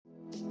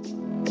And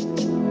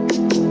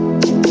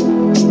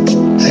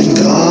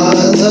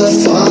God the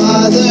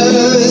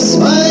Father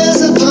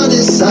smiles upon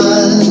His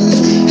Son,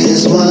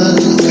 His one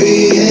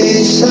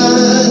creation,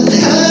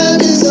 and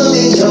His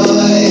only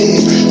joy.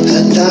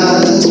 And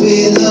as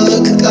we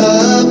look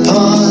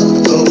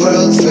upon the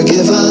world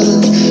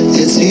forgiven,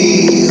 it's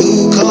He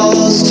who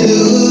calls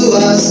to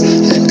us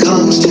and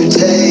comes to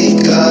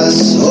take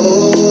us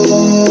home.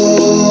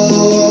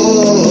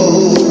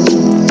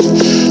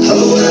 A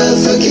world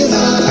forgiven.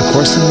 A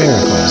Course in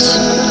Miracles,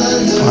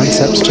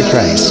 Concepts to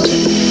Christ,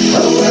 with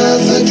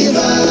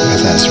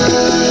Ezra.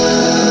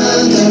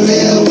 The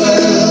real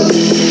world,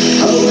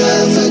 a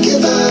world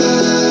forgiven.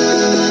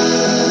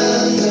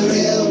 The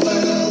real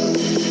world,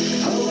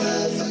 a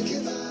world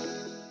forgiven.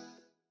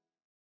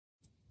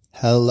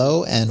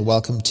 Hello and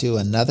welcome to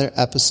another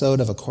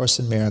episode of A Course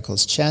in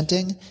Miracles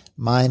Chanting.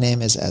 My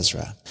name is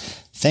Ezra.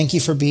 Thank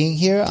you for being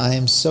here. I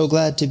am so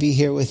glad to be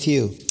here with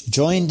you,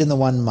 joined in the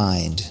one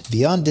mind,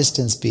 beyond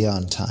distance,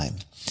 beyond time.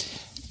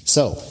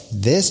 So,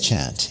 this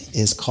chant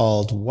is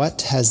called,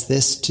 What Has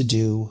This to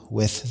Do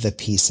with the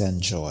Peace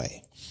and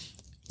Joy?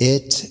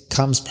 It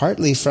comes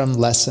partly from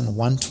lesson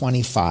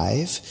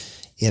 125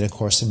 in A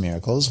Course in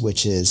Miracles,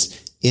 which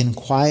is, In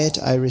quiet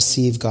I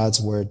receive God's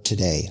word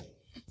today.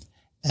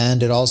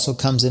 And it also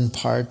comes in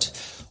part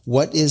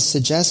what is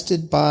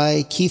suggested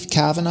by Keith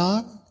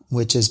Kavanaugh,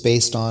 which is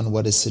based on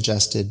what is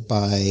suggested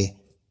by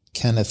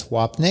Kenneth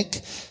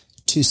Wapnick,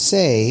 to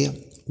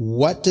say,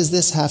 what does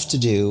this have to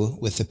do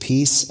with the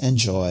peace and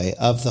joy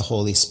of the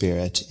Holy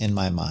Spirit in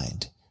my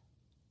mind?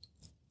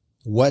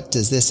 What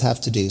does this have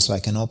to do so I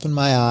can open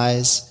my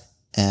eyes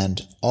and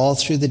all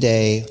through the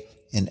day,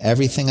 in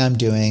everything I'm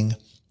doing,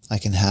 I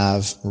can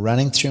have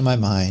running through my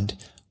mind,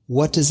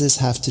 what does this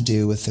have to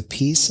do with the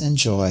peace and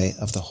joy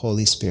of the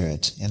Holy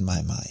Spirit in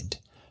my mind?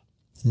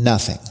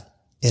 Nothing.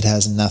 It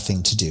has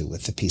nothing to do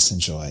with the peace and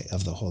joy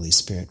of the Holy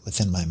Spirit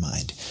within my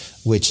mind,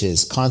 which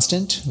is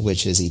constant,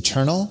 which is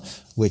eternal,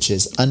 which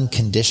is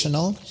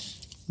unconditional.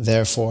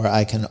 Therefore,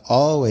 I can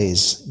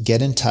always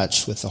get in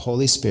touch with the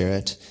Holy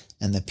Spirit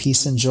and the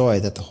peace and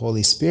joy that the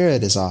Holy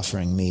Spirit is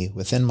offering me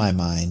within my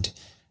mind,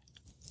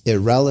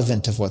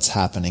 irrelevant of what's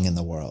happening in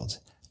the world.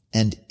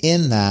 And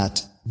in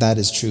that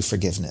is true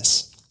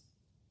forgiveness.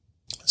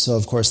 So,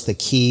 of course, the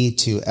key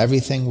to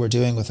everything we're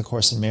doing with A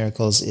Course in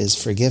Miracles is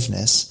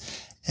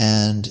forgiveness.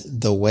 And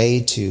the way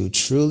to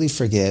truly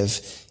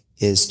forgive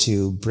is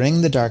to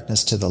bring the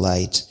darkness to the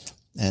light.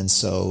 And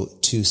so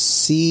to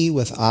see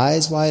with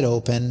eyes wide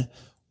open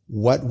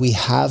what we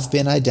have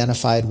been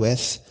identified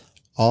with,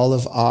 all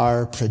of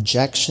our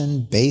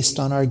projection based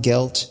on our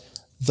guilt,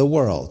 the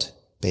world,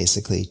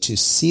 basically, to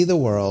see the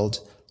world.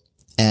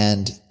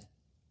 And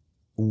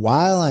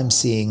while I'm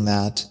seeing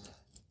that,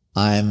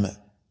 I'm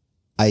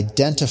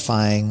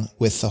identifying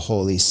with the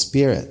Holy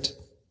Spirit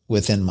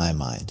within my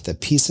mind, the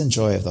peace and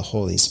joy of the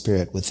Holy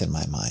Spirit within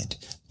my mind,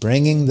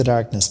 bringing the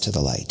darkness to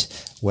the light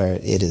where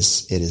it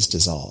is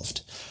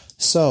dissolved.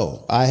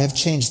 So I have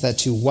changed that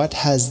to what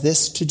has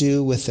this to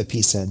do with the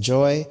peace and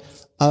joy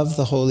of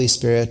the Holy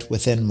Spirit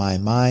within my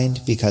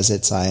mind, because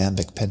it's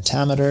iambic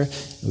pentameter.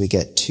 We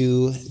get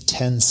 2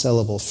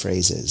 10-syllable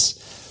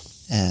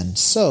phrases. And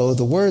so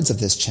the words of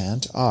this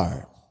chant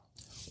are,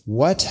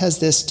 what has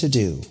this to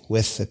do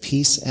with the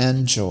peace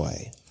and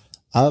joy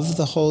of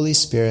the Holy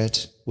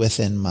Spirit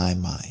within my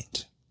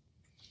mind?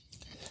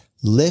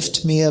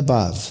 Lift me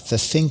above the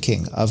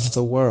thinking of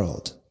the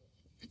world.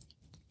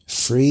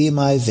 Free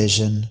my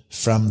vision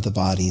from the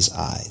body's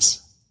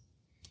eyes.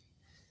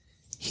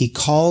 He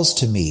calls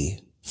to me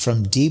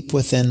from deep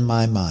within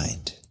my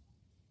mind.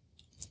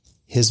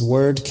 His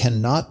word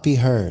cannot be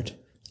heard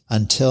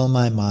until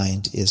my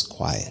mind is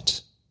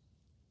quiet.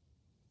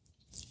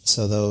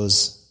 So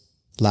those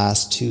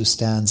last 2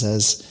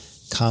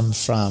 stanzas come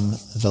from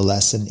the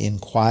lesson In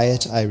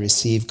Quiet I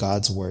Receive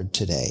God's Word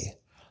Today.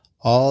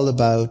 All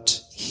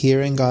about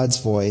hearing God's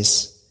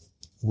voice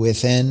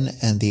within,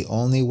 and the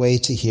only way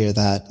to hear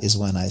that is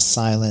when I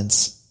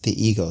silence the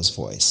ego's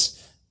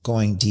voice,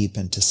 going deep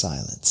into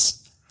silence.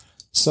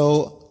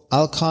 So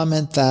I'll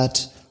comment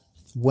that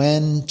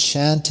when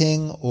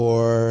chanting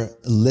or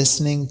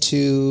listening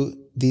to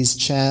these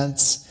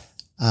chants,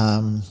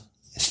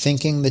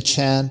 thinking the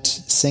chant,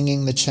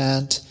 singing the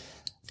chant,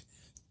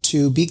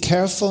 to be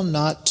careful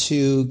not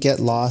to get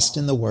lost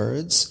in the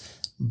words,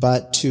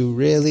 but to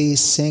really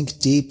sink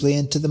deeply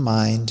into the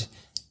mind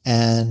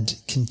and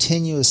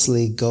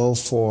continuously go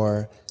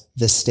for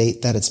the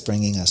state that it's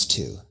bringing us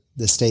to,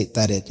 the state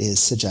that it is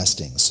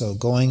suggesting. So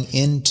going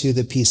into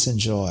the peace and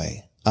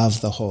joy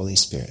of the Holy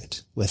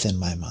Spirit within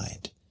my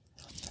mind.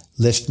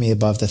 Lift me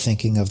above the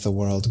thinking of the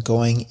world,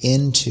 going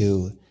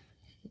into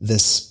the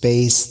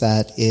space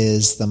that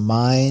is the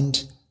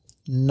mind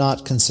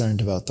not concerned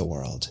about the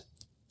world.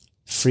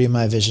 Free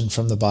my vision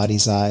from the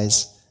body's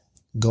eyes,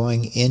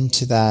 going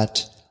into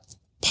that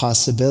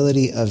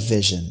possibility of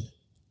vision,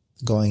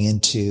 going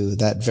into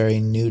that very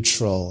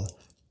neutral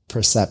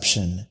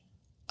perception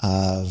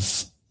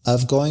of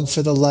going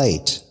for the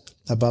light.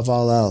 Above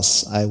all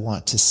else, I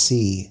want to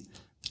see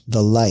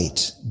the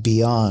light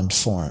beyond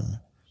form.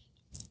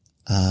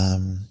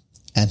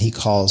 And he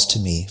calls to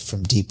me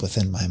from deep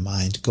within my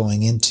mind,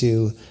 going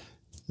into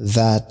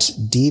that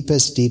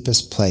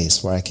deepest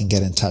place where I can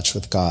get in touch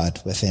with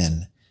God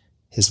within.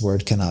 His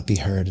word cannot be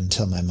heard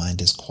until my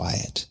mind is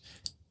quiet,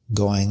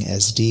 going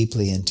as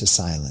deeply into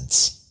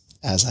silence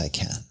as I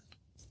can.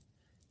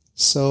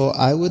 So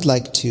I would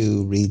like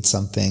to read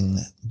something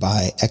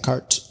by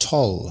Eckhart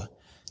Tolle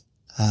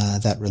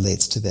that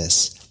relates to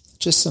this,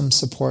 just some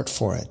support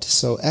for it.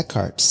 So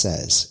Eckhart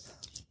says,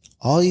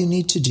 all you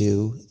need to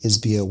do is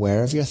be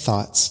aware of your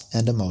thoughts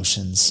and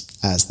emotions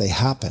as they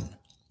happen.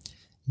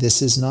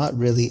 This is not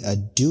really a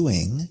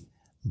doing,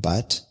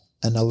 but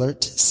an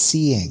alert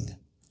seeing.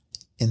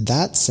 In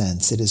that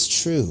sense, it is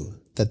true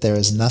that there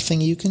is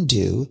nothing you can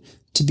do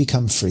to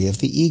become free of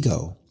the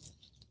ego.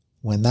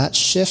 When that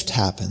shift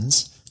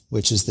happens,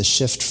 which is the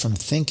shift from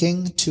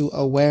thinking to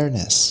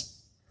awareness,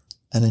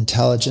 an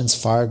intelligence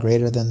far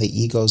greater than the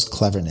ego's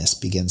cleverness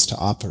begins to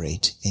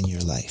operate in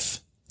your life.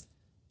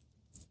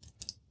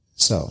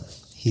 So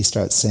he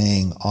starts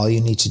saying, all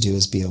you need to do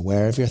is be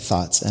aware of your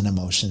thoughts and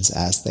emotions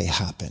as they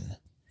happen.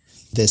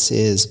 This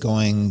is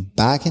going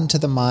back into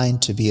the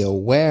mind to be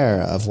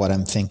aware of what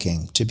I'm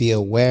thinking, to be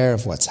aware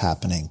of what's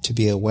happening, to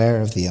be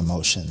aware of the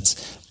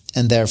emotions,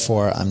 and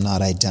therefore I'm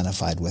not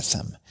identified with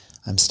them.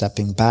 I'm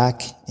stepping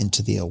back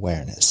into the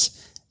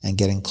awareness and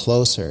getting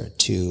closer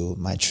to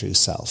my true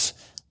self.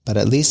 But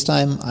at least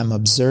I'm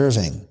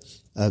observing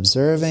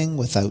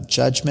without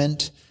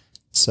judgment.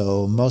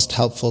 So most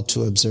helpful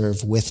to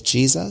observe with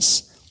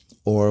Jesus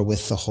or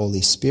with the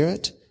Holy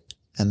Spirit.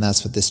 And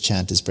that's what this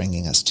chant is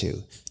bringing us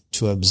to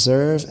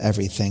observe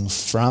everything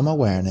from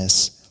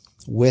awareness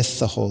with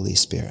the Holy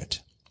Spirit.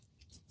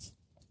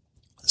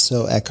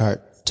 So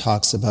Eckhart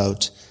talks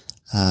about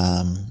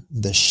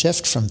the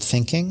shift from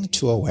thinking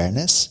to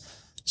awareness.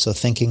 So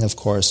thinking, of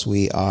course,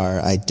 we are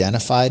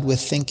identified with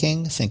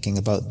thinking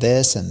about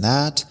this and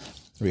that,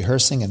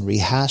 rehearsing and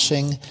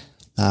rehashing,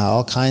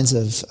 all kinds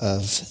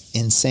of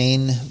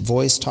insane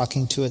voice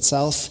talking to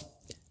itself,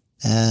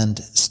 and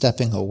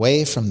stepping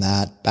away from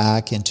that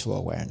back into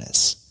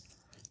awareness.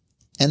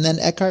 And then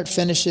Eckhart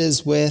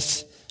finishes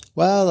with,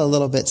 a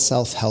little bit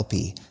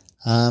self-helpy.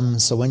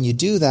 So when you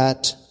do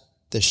that,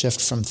 the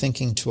shift from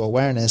thinking to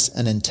awareness,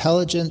 an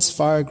intelligence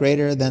far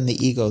greater than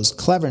the ego's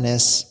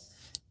cleverness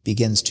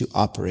begins to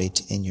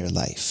operate in your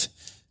life.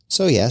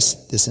 So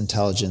yes, this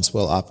intelligence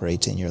will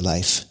operate in your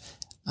life.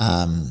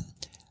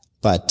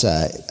 But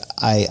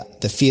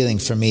the feeling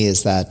for me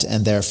is that,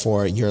 and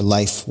therefore your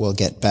life will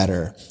get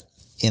better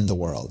in the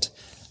world.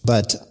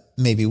 But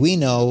maybe we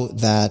know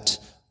that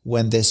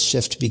when this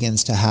shift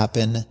begins to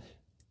happen,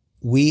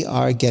 we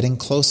are getting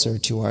closer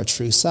to our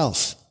true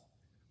self.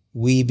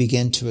 We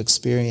begin to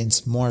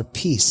experience more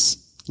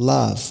peace,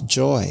 love,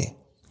 joy,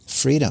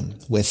 freedom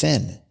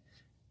within.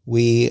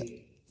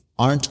 We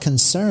aren't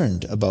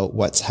concerned about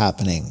what's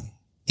happening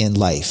in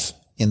life,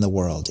 in the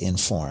world, in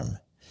form,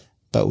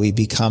 but we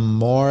become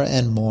more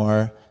and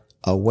more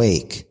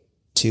awake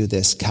to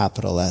this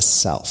capital S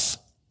self,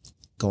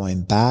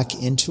 going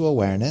back into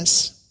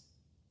awareness,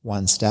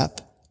 one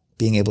step,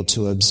 being able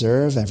to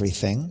observe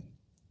everything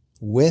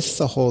with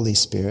the Holy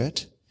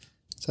Spirit.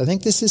 So I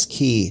think this is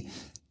key.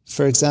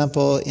 For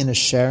example, in a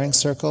sharing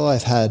circle,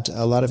 I've had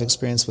a lot of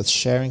experience with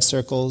sharing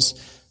circles,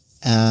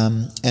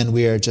 and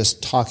we are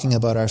just talking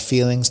about our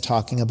feelings,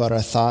 talking about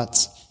our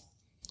thoughts.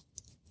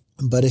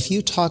 But if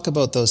you talk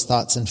about those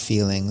thoughts and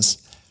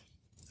feelings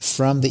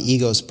from the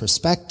ego's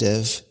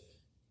perspective,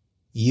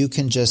 you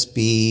can just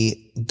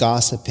be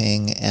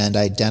gossiping and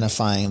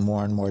identifying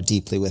more and more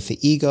deeply with the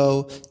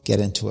ego,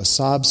 get into a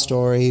sob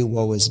story,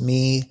 woe is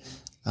me,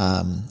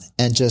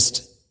 and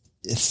just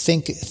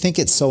think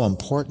it's so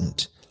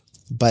important.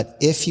 But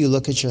if you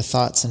look at your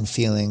thoughts and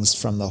feelings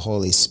from the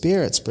Holy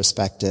Spirit's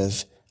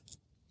perspective,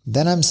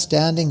 then I'm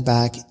standing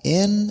back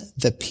in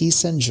the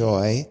peace and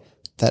joy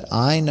that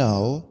I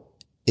know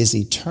is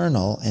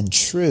eternal and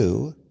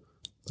true,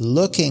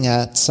 looking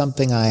at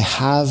something I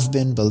have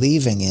been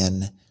believing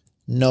in,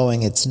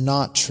 knowing it's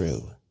not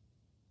true.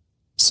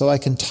 So I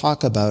can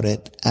talk about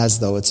it as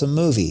though it's a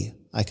movie.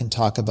 I can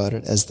talk about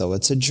it as though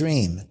it's a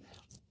dream,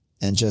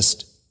 and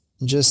just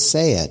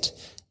say it.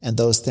 And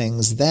those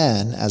things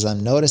then, as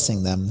I'm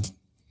noticing them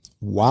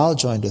while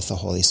joined with the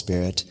Holy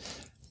Spirit,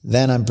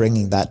 then I'm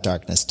bringing that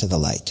darkness to the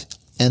light.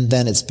 And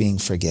then it's being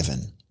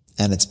forgiven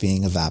and it's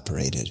being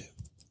evaporated.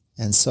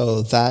 And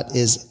so that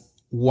is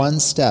one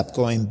step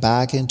going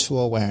back into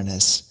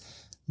awareness.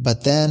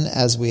 But then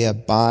as we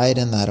abide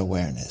in that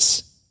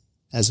awareness,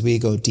 as we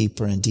go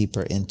deeper and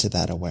deeper into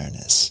that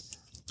awareness,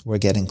 we're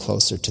getting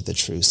closer to the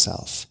true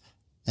self.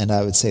 And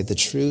I would say the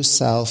true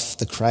self,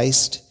 the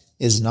Christ,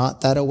 is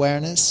not that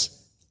awareness.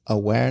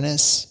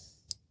 Awareness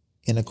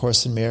in A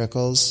Course in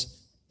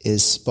Miracles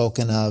is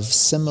spoken of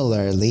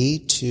similarly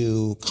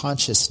to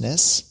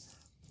consciousness,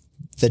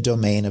 the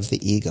domain of the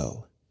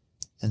ego.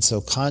 And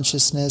so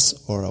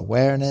consciousness or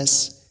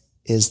awareness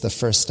is the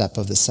first step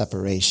of the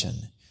separation.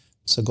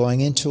 So going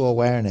into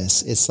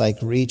awareness, it's like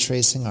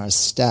retracing our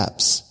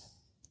steps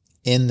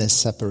in this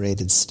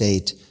separated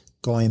state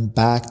going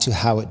back to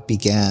how it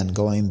began,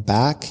 going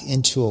back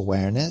into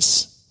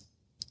awareness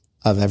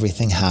of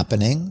everything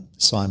happening.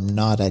 So I'm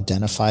not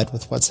identified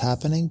with what's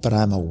happening, but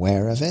I'm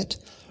aware of it.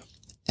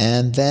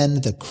 And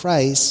then the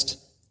Christ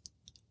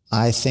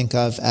I think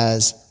of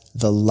as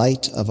the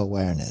light of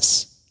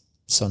awareness.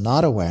 So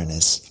not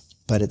awareness,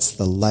 but it's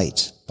the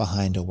light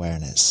behind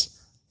awareness.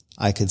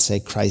 I could say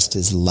Christ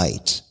is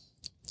light.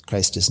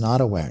 Christ is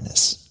not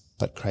awareness,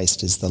 but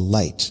Christ is the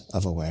light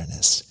of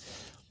awareness.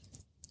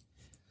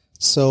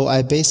 So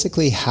I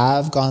basically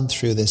have gone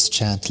through this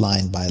chant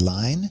line by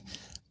line,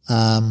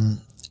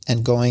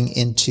 and going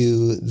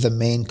into the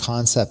main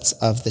concepts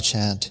of the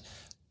chant,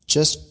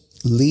 just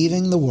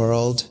leaving the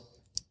world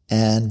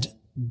and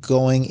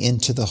going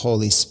into the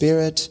Holy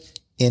Spirit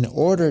in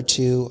order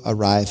to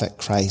arrive at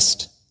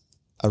Christ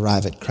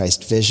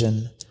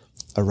vision,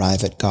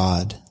 arrive at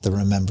God, the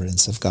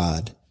remembrance of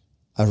God,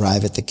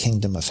 arrive at the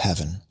kingdom of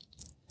heaven.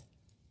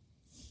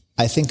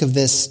 I think of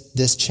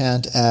this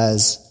chant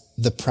as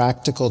the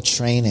practical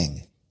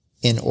training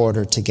in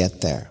order to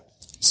get there.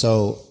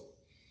 So,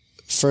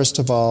 first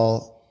of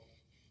all,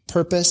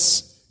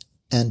 purpose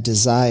and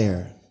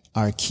desire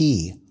are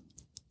key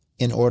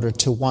in order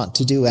to want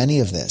to do any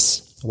of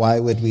this. Why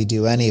would we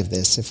do any of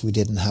this if we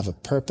didn't have a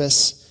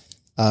purpose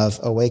of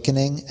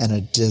awakening and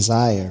a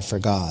desire for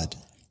God?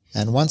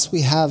 And once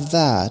we have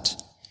that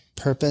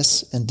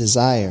purpose and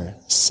desire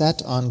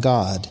set on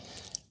God,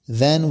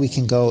 then we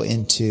can go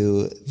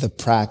into the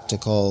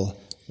practical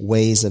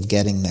ways of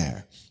getting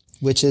there,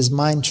 which is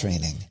mind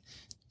training.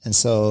 And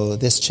so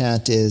this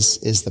chant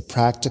is the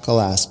practical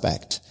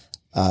aspect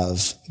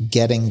of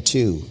getting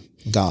to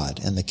God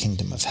and the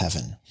kingdom of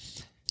heaven.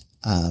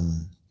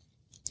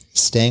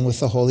 Staying with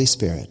the Holy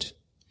Spirit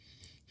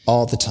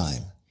all the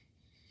time,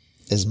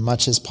 as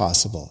much as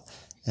possible.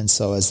 And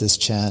so as this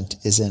chant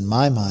is in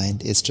my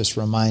mind, it's just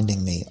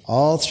reminding me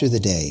all through the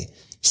day,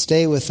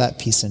 stay with that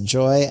peace and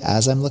joy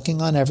as I'm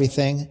looking on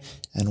everything.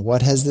 And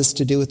what has this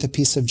to do with the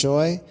peace and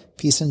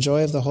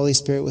joy of the Holy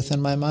Spirit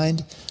within my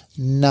mind?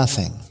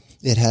 Nothing.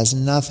 It has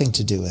nothing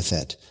to do with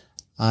it.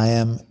 I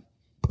am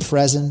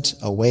present,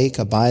 awake,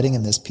 abiding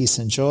in this peace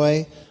and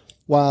joy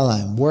while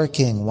I'm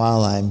working,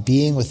 while I'm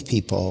being with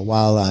people,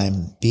 while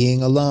I'm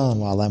being alone,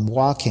 while I'm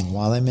walking,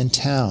 while I'm in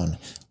town,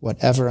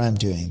 whatever I'm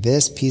doing.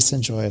 This peace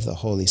and joy of the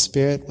Holy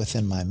Spirit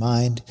within my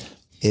mind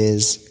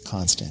is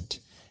constant.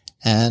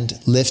 And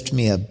lift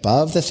me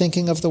above the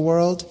thinking of the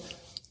world.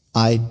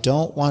 I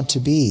don't want to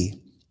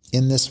be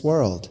in this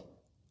world.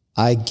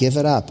 I give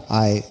it up.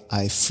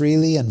 I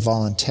freely and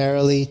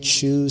voluntarily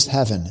choose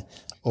heaven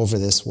over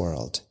this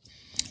world.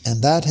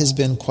 And that has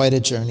been quite a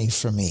journey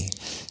for me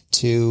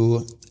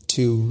to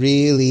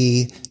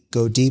really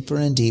go deeper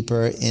and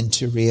deeper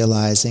into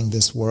realizing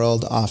this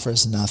world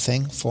offers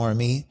nothing for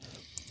me.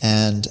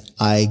 And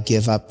I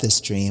give up this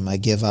dream. I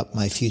give up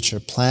my future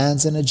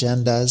plans and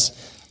agendas.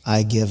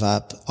 I give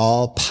up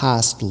all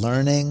past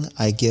learning.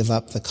 I give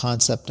up the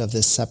concept of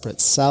this separate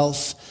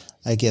self.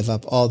 I give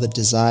up all the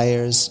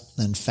desires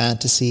and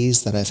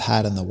fantasies that I've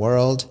had in the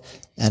world,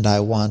 and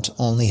I want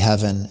only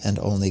heaven and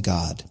only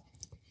God.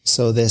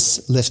 So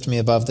this lift me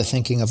above the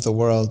thinking of the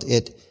world,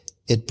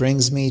 it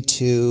brings me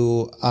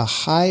to a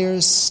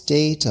higher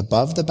state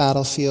above the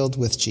battlefield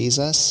with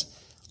Jesus,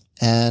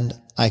 and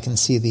I can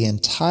see the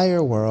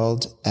entire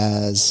world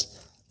as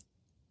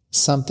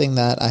something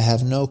that I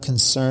have no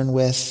concern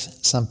with,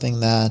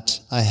 something that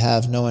I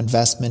have no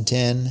investment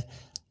in.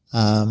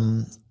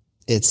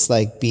 It's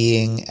like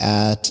being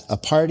at a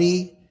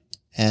party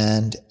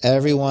and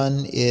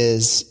everyone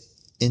is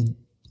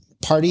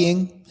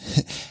partying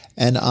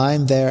and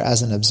I'm there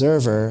as an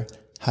observer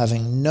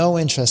having no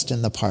interest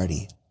in the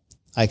party.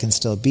 I can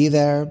still be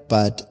there,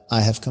 but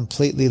I have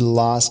completely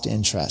lost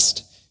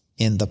interest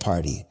in the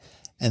party.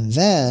 And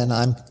then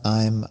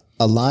I'm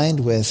aligned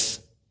with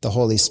the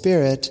Holy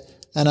Spirit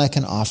and I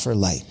can offer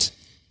light.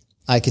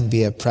 I can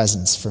be a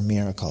presence for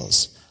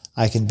miracles.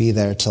 I can be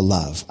there to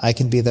love. I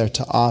can be there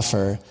to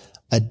offer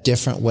a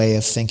different way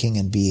of thinking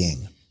and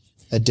being,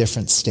 a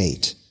different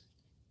state,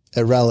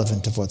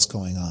 irrelevant of what's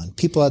going on.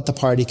 People at the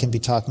party can be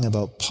talking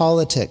about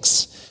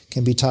politics,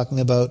 can be talking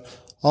about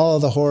all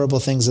the horrible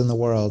things in the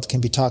world,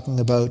 can be talking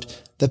about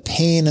the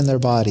pain in their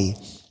body,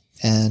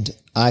 and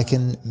I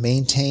can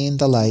maintain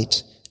the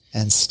light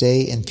and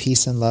stay in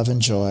peace and love and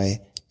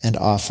joy and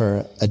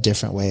offer a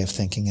different way of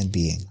thinking and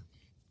being.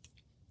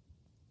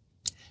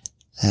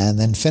 And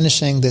then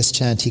finishing this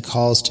chant, he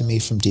calls to me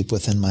from deep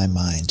within my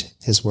mind.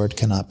 His word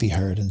cannot be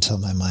heard until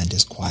my mind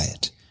is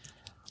quiet.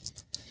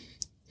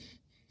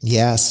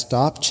 Yeah,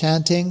 stop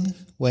chanting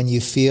when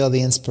you feel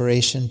the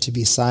inspiration to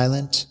be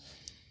silent.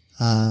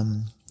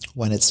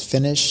 When it's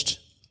finished,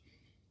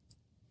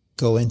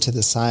 go into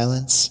the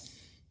silence.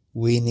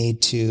 We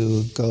need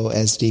to go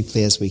as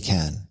deeply as we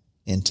can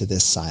into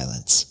this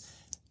silence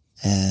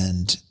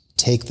and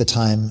take the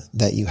time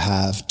that you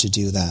have to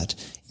do that.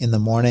 In the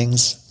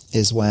mornings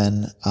is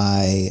when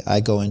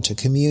I go into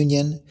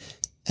communion,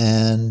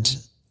 and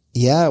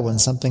when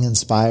something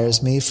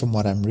inspires me from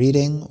what I'm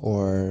reading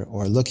or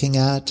looking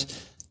at,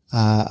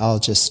 I'll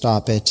just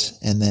stop it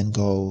and then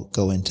go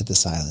into the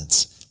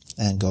silence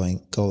and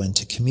go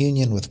into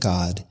communion with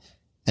God,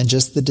 and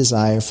just the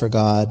desire for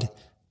God,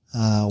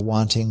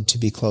 wanting to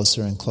be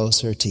closer and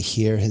closer, to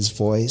hear his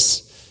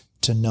voice,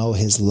 to know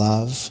his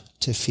love,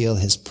 to feel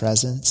his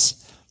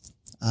presence,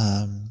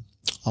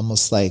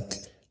 almost like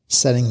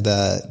setting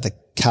the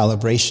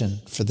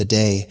calibration for the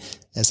day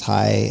as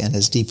high and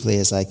as deeply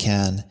as I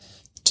can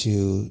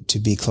to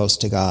be close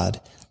to God.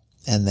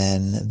 And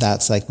then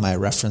that's like my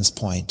reference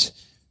point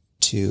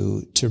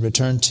to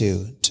return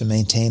to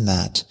maintain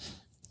that,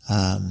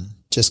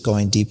 just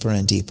going deeper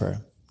and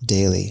deeper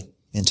daily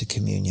into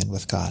communion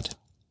with God.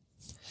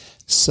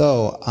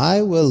 So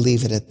I will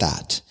leave it at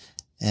that,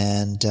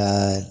 and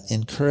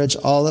encourage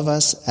all of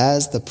us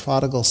as the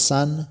prodigal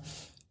son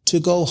to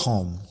go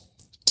home,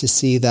 to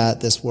see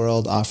that this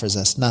world offers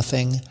us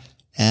nothing,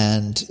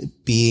 and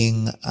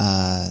being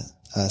a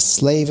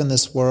slave in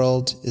this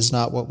world is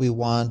not what we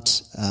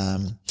want.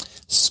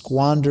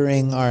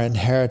 Squandering our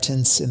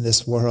inheritance in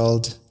this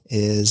world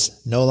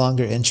is no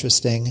longer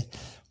interesting,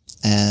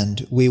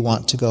 and we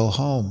want to go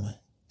home.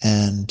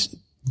 And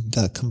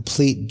the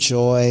complete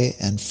joy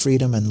and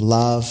freedom and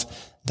love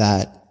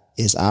that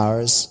is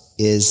ours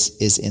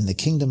is in the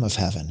kingdom of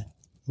heaven,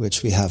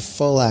 which we have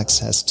full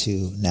access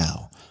to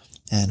now.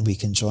 And we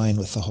can join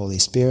with the Holy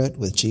Spirit,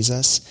 with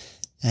Jesus,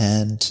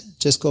 and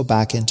just go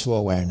back into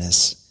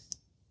awareness,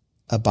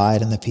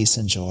 abide in the peace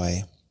and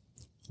joy,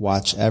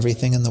 watch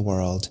everything in the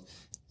world,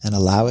 and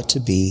allow it to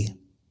be,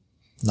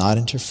 not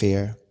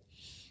interfere,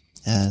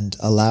 and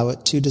allow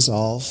it to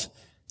dissolve,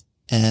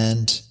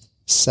 and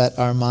set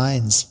our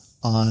minds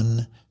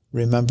on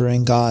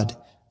remembering God,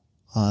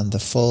 on the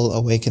full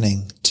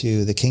awakening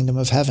to the kingdom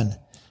of heaven,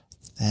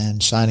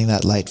 and shining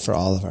that light for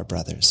all of our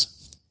brothers.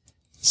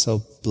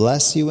 So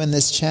bless you in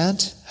this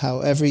chant,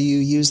 however you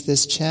use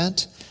this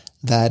chant,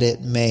 that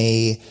it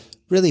may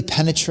really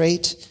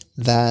penetrate,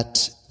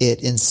 that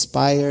it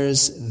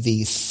inspires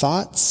the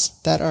thoughts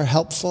that are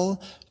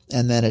helpful,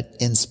 and that it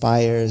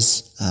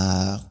inspires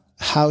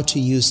how to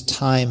use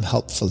time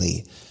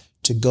helpfully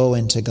to go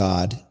into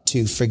God,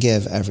 to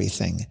forgive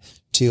everything,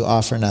 to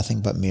offer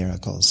nothing but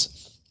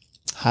miracles.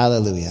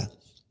 Hallelujah.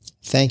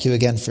 Thank you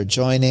again for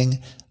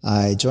joining.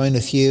 I join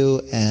with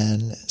you,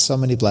 and so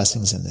many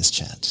blessings in this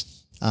chant.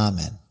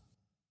 Amen.